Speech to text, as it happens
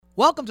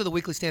Welcome to the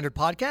Weekly Standard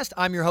Podcast.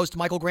 I'm your host,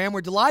 Michael Graham.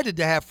 We're delighted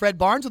to have Fred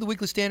Barnes of the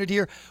Weekly Standard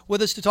here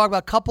with us to talk about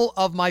a couple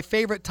of my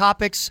favorite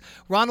topics,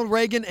 Ronald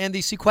Reagan and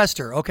the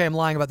sequester. Okay, I'm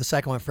lying about the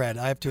second one, Fred,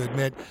 I have to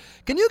admit.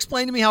 Can you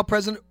explain to me how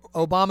President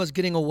Obama is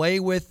getting away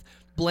with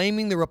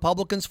blaming the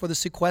Republicans for the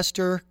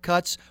sequester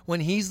cuts when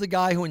he's the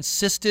guy who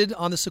insisted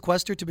on the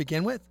sequester to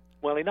begin with?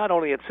 Well, he not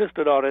only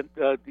insisted on it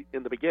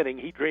in the beginning,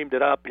 he dreamed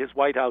it up, his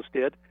White House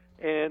did.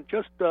 And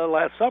just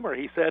last summer,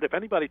 he said if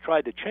anybody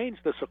tried to change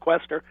the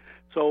sequester,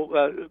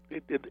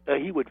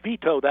 he would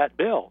veto that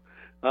bill.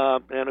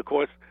 And, of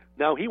course,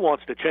 now he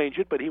wants to change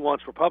it, but he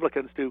wants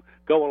Republicans to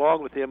go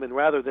along with him, and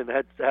rather than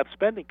have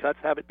spending cuts,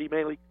 have it be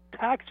mainly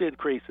tax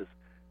increases.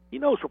 He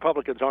knows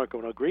Republicans aren't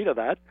going to agree to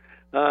that.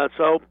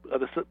 So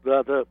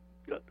the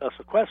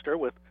sequester,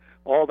 with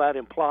all that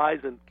implies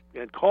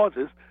and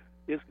causes,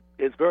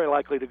 is very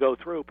likely to go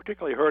through,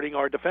 particularly hurting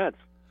our defense.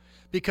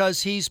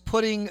 Because he's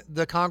putting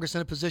the Congress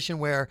in a position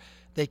where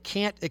they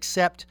can't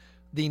accept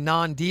the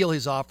non-deal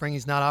he's offering.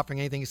 He's not offering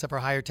anything except for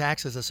higher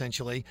taxes,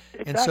 essentially.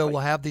 Exactly. And so we'll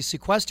have the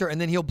sequester,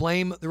 and then he'll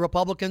blame the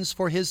Republicans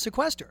for his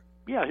sequester.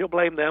 Yeah, he'll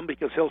blame them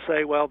because he'll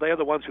say, well, they're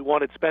the ones who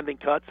wanted spending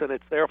cuts, and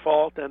it's their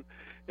fault,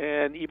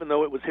 and even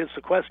though it was his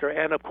sequester.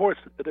 And, of course,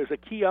 there's a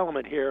key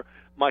element here,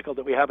 Michael,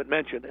 that we haven't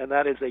mentioned, and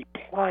that is a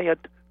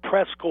pliant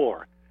press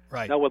corps.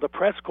 Right. Now, will the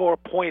press corps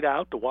point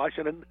out, the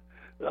Washington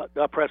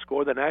press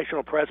corps, the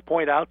national press,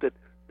 point out that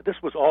this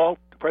was all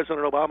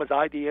President Obama's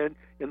idea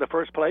in the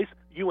first place?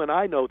 You and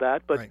I know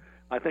that, but right.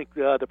 I think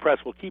the press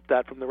will keep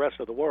that from the rest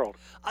of the world.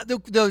 The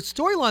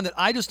storyline that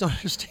I just don't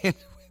understand,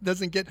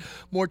 doesn't get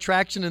more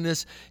traction in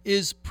this,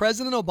 is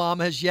President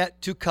Obama has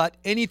yet to cut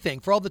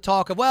anything. For all the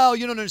talk of, well,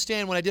 you don't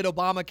understand when I did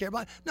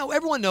Obamacare. No,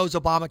 everyone knows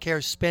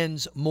Obamacare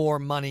spends more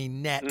money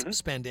net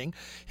spending.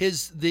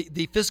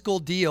 The fiscal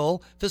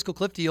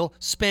cliff deal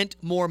spent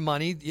more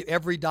money.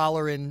 Every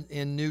dollar in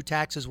new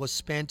taxes was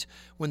spent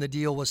when the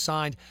deal was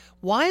signed.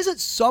 Why is it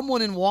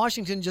someone in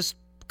Washington just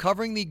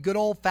covering the good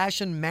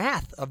old-fashioned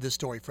math of this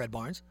story, Fred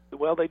Barnes?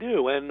 Well, they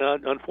do, and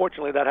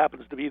unfortunately that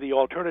happens to be the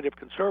alternative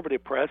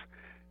conservative press.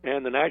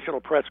 And the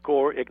National Press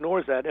Corps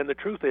ignores that. And the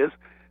truth is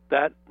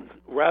that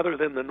rather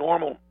than the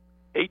normal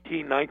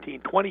 18,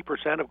 19,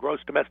 20% of gross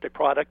domestic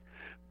product,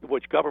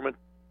 which government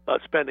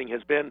spending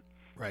has been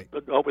right.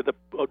 over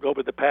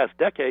the past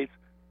decades,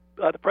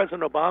 the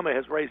President Obama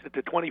has raised it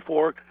to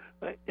 24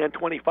 and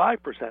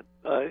 25%,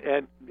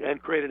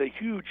 and created a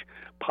huge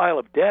pile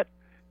of debt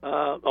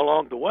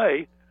along the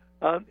way.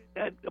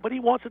 But he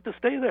wants it to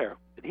stay there.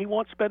 He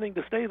wants spending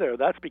to stay there.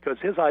 That's because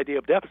his idea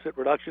of deficit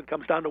reduction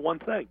comes down to one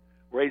thing: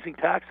 raising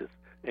taxes.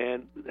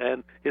 And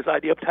his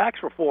idea of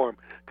tax reform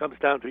comes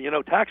down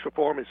to, tax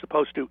reform is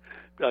supposed to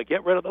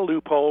get rid of the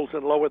loopholes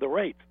and lower the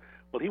rates.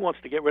 Well, he wants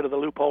to get rid of the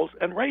loopholes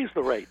and raise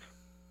the rates.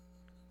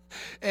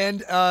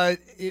 And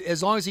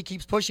as long as he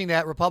keeps pushing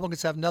that,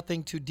 Republicans have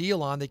nothing to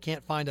deal on. They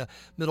can't find a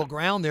middle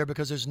ground there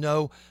because there's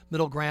no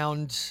middle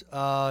ground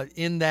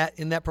in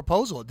that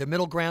proposal. The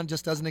middle ground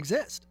just doesn't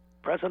exist.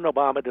 President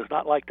Obama does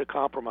not like to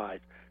compromise.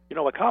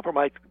 A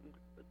compromise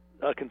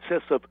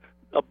consists of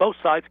both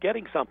sides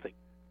getting something.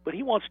 But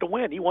he wants to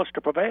win. He wants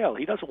to prevail.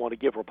 He doesn't want to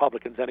give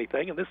Republicans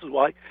anything, and this is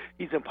why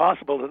he's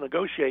impossible to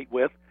negotiate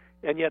with.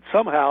 And yet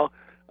somehow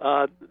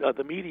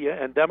the media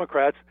and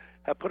Democrats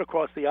have put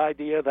across the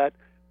idea that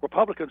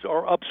Republicans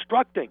are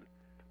obstructing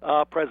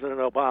President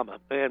Obama,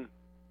 and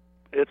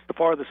it's the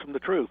farthest from the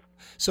truth.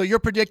 So you're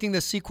predicting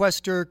the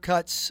sequestration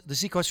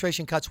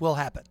cuts will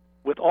happen?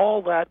 With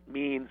all that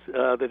means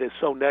that is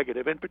so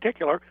negative, in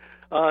particular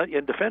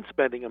in defense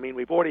spending. I mean,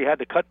 we've already had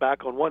to cut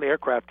back on one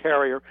aircraft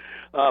carrier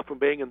from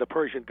being in the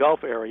Persian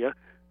Gulf area,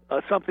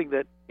 something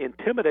that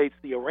intimidates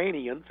the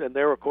Iranians, and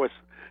they're, of course,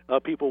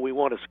 people we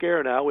want to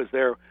scare now as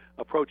they're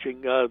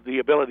approaching the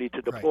ability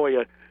to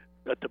deploy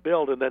to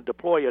build and then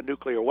deploy a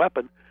nuclear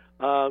weapon.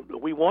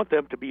 We want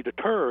them to be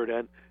deterred,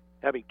 and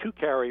having two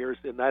carriers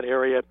in that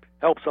area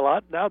helps a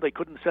lot. Now they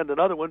couldn't send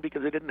another one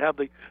because they didn't have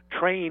the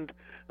trained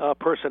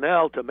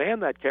personnel to man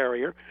that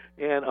carrier.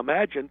 And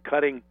imagine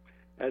cutting,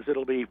 as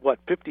it'll be,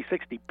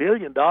 $50-60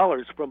 billion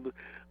from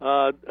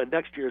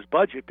next year's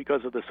budget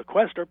because of the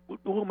sequester,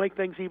 will make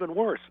things even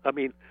worse. I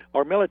mean,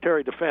 our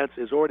military defense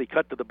is already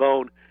cut to the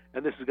bone,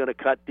 and this is going to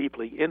cut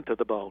deeply into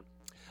the bone.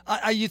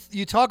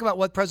 You talk about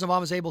what President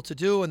Obama is able to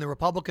do, and the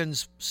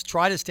Republicans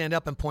try to stand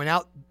up and point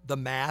out the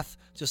math,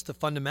 just the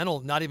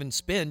fundamental, not even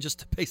spin, just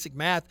the basic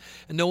math,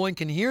 and no one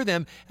can hear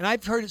them. And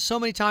I've heard it so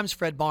many times,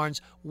 Fred Barnes,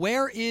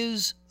 where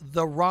is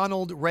the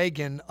Ronald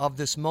Reagan of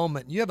this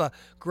moment? You have a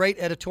great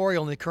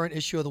editorial in the current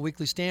issue of the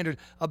Weekly Standard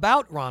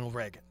about Ronald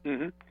Reagan.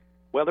 Mm-hmm.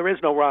 Well, there is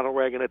no Ronald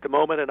Reagan at the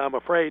moment, and I'm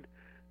afraid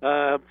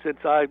since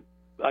I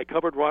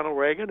covered Ronald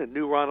Reagan and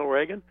knew Ronald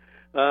Reagan,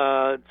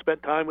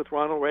 spent time with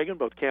Ronald Reagan,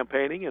 both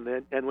campaigning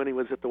and when he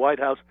was at the White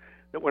House,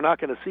 that we're not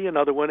going to see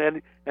another one.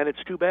 And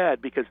it's too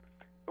bad because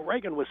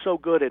Reagan was so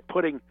good at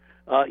putting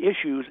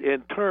issues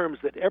in terms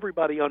that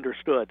everybody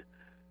understood.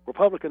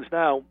 Republicans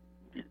now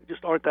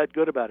just aren't that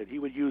good about it. He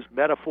would use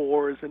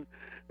metaphors and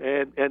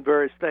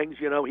various things.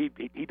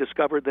 He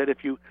discovered that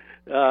if you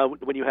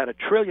when you had $1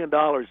 trillion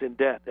in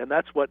debt, and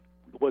that's what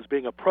was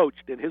being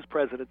approached in his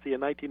presidency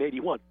in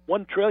 1981.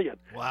 $1 trillion.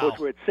 Wow. Of course,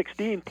 we're at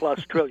 16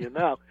 plus trillion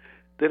now.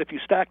 That if you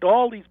stacked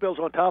all these bills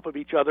on top of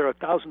each other,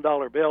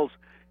 $1,000 bills,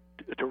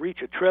 to reach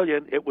 $1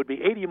 trillion, it would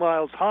be 80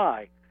 miles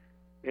high.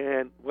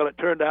 And, well, it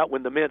turned out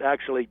when the Mint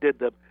actually did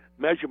the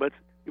measurements,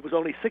 it was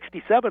only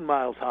 67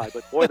 miles high.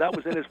 But, boy, that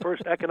was in his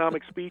first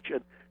economic speech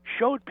and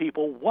showed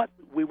people what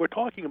we were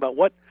talking about,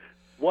 what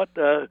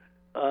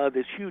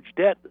this huge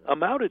debt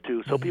amounted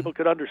to, so people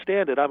could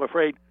understand it. I'm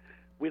afraid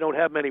we don't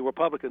have many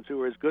Republicans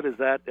who are as good as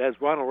that as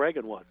Ronald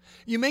Reagan was.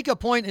 You make a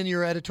point in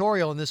your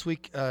editorial in this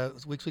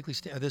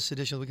this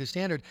edition of the Weekly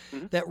Standard,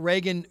 that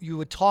Reagan, you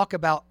would talk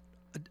about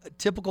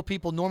typical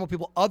people, normal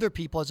people, other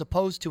people, as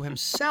opposed to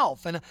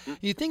himself. And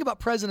you think about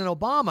President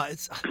Obama,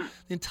 it's the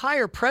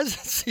entire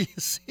presidency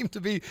seemed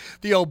to be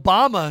the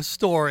Obama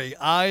story.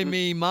 I,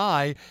 me,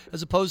 my,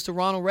 as opposed to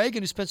Ronald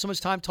Reagan, who spent so much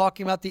time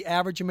talking about the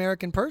average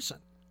American person.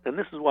 And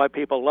this is why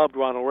people loved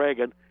Ronald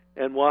Reagan,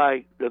 and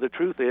why the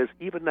truth is,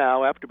 even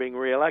now, after being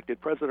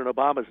reelected, President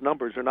Obama's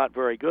numbers are not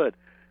very good.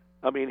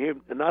 I mean,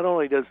 not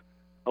only does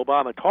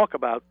Obama talk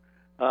about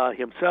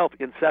himself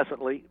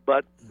incessantly,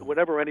 but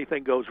whenever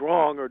anything goes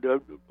wrong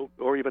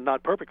or even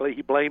not perfectly,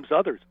 he blames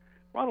others.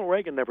 Ronald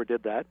Reagan never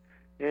did that,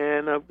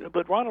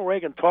 but Ronald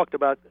Reagan talked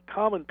about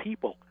common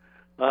people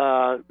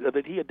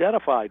that he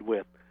identified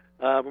with.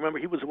 Remember,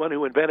 he was the one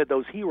who invented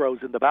those heroes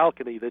in the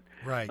balcony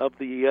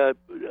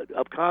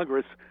of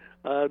Congress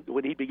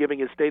when he'd be giving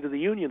his State of the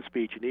Union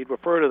speech, and he'd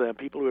refer to them,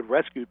 people who had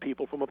rescued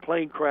people from a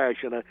plane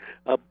crash, and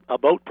a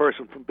boat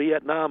person from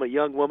Vietnam, a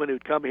young woman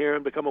who'd come here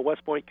and become a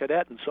West Point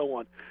cadet, and so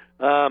on.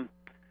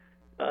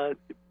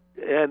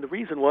 And the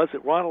reason was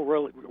that Ronald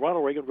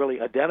Reagan really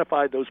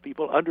identified those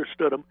people,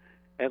 understood them,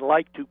 and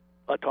liked to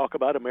talk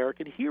about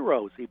American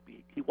heroes.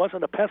 He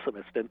wasn't a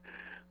pessimist, and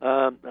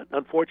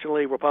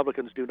unfortunately,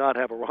 Republicans do not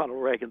have a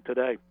Ronald Reagan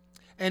today.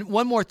 And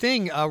one more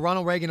thing,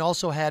 Ronald Reagan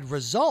also had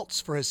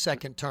results for his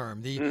second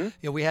term.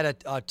 We had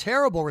a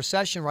terrible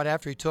recession right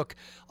after he took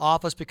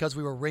office because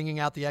we were wringing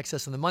out the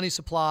excess in the money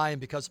supply and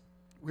because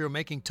we were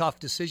making tough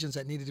decisions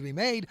that needed to be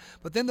made.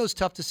 But then those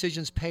tough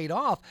decisions paid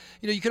off.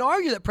 You could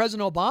argue that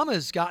President Obama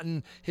has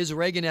gotten his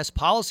Reagan-esque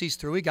policies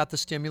through. He got the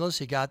stimulus.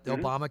 He got the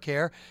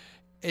Obamacare.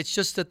 It's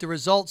just that the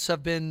results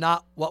have been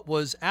not what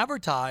was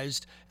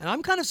advertised. And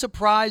I'm kind of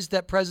surprised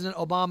that President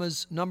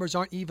Obama's numbers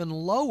aren't even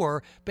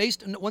lower,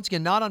 based, once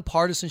again, not on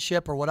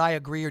partisanship or what I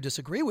agree or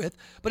disagree with,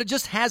 but it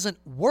just hasn't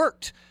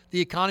worked.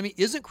 The economy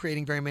isn't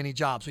creating very many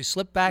jobs. We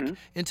slipped back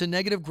into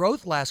negative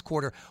growth last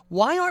quarter.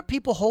 Why aren't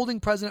people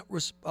holding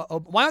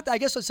why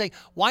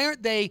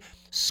aren't they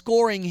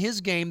scoring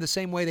his game the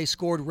same way they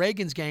scored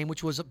Reagan's game,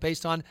 which was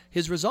based on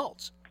his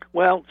results?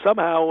 Well,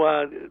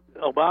 somehow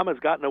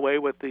Obama's gotten away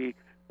with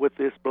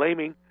this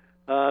blaming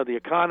the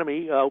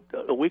economy, a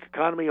weak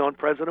economy, on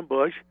President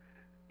Bush.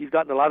 He's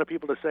gotten a lot of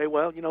people to say,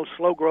 well,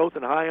 slow growth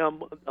and high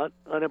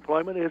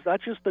unemployment,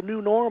 that's just the new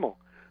normal.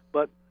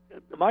 But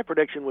my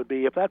prediction would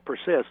be, if that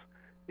persists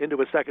into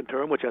a second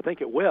term, which I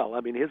think it will, I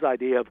mean, his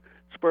idea of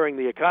spurring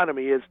the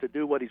economy is to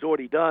do what he's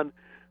already done,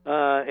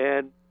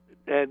 and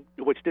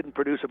which didn't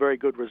produce a very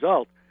good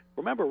result.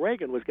 Remember,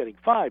 Reagan was getting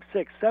 5,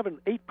 6, 7,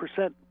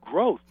 8%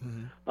 growth,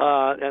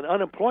 and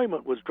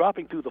unemployment was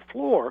dropping through the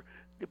floor,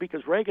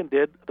 because Reagan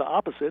did the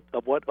opposite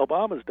of what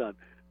Obama's done.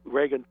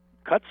 Reagan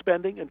cut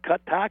spending and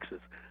cut taxes,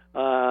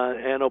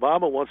 and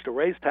Obama wants to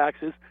raise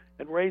taxes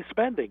and raise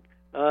spending.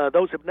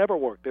 Those have never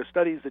worked. There's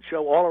studies that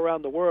show all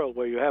around the world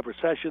where you have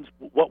recessions,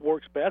 what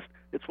works best.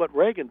 It's what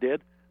Reagan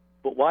did.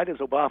 But why does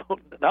Obama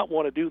not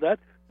want to do that?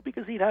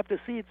 Because he'd have to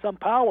cede some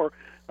power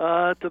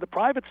to the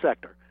private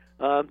sector.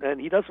 And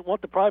he doesn't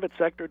want the private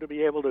sector to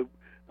be able to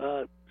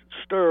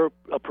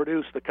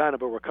produce the kind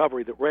of a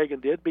recovery that Reagan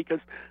did, because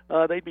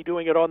they'd be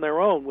doing it on their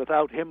own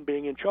without him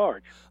being in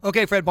charge.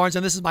 Okay, Fred Barnes,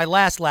 and this is my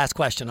last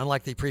question,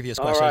 unlike the previous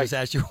question I just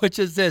asked you, which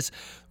is this.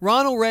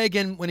 Ronald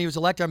Reagan, when he was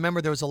elected, I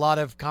remember there was a lot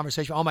of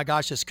conversation, oh my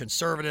gosh, this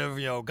conservative,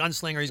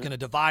 gunslinger, he's going to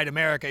divide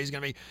America, he's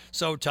going to be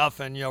so tough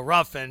and,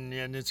 rough, and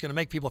it's going to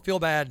make people feel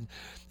bad.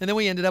 And then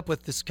we ended up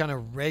with this kind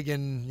of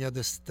Reagan,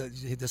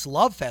 this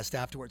love fest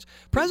afterwards.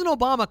 President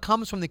Obama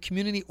comes from the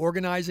community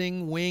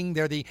organizing wing.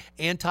 They're the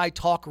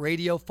anti-talk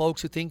radio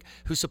folks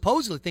who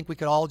supposedly think we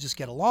could all just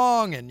get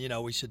along and,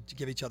 we should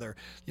give each other,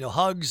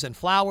 hugs and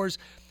flowers.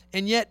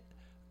 And yet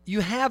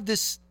you have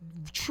this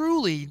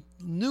truly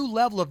new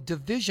level of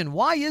division.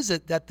 Why is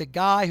it that the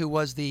guy who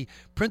was the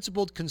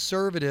principled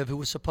conservative, who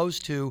was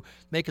supposed to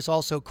make us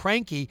all so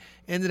cranky,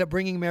 ended up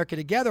bringing America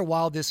together,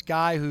 while this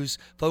guy who's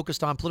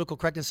focused on political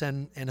correctness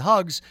and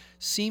hugs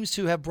seems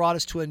to have brought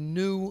us to a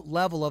new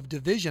level of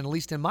division, at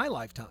least in my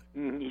lifetime?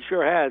 He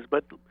sure has,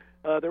 but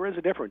there is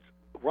a difference.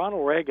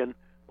 Ronald Reagan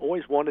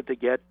always wanted to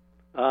get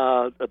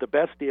the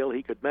best deal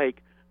he could make,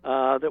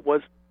 that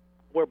was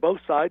where both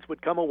sides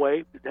would come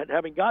away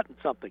having gotten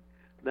something.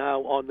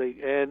 Now,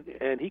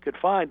 and he could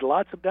find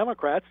lots of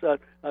Democrats to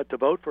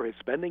vote for his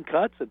spending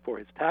cuts and for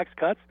his tax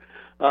cuts,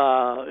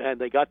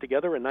 and they got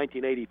together in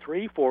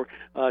 1983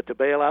 to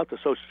bail out the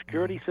Social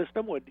Security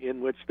system, in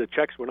which the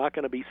checks were not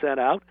going to be sent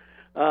out.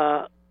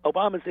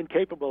 Obama's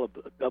incapable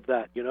of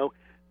that.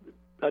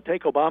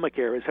 take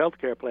Obamacare, his health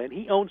care plan.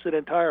 He owns it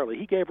entirely.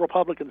 He gave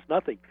Republicans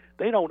nothing.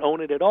 They don't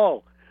own it at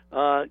all.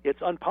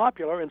 It's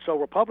unpopular, and so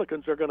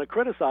Republicans are going to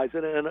criticize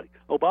it, and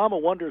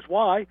Obama wonders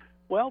why.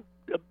 Well,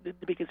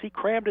 because he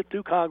crammed it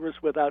through Congress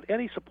without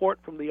any support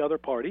from the other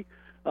party,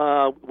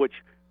 which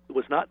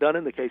was not done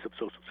in the case of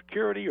Social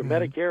Security or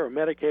Medicare or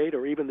Medicaid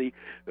or even the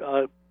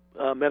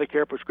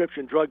Medicare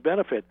prescription drug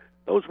benefit.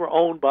 Those were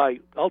owned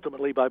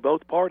ultimately by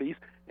both parties,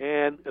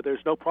 and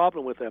there's no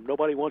problem with them.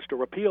 Nobody wants to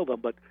repeal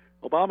them, but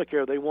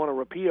Obamacare they want to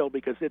repeal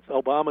because it's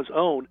Obama's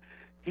own.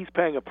 He's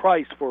paying a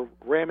price for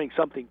ramming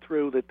something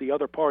through that the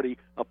other party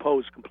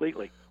opposed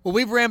completely. Well,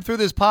 we've rammed through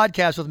this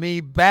podcast with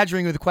me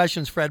badgering with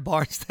questions, Fred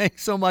Barnes.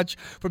 Thanks so much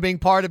for being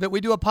part of it. We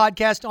do a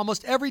podcast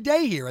almost every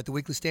day here at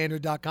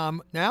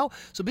theweeklystandard.com now,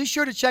 so be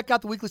sure to check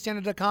out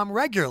theweeklystandard.com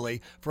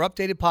regularly for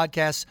updated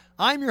podcasts.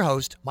 I'm your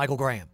host, Michael Graham.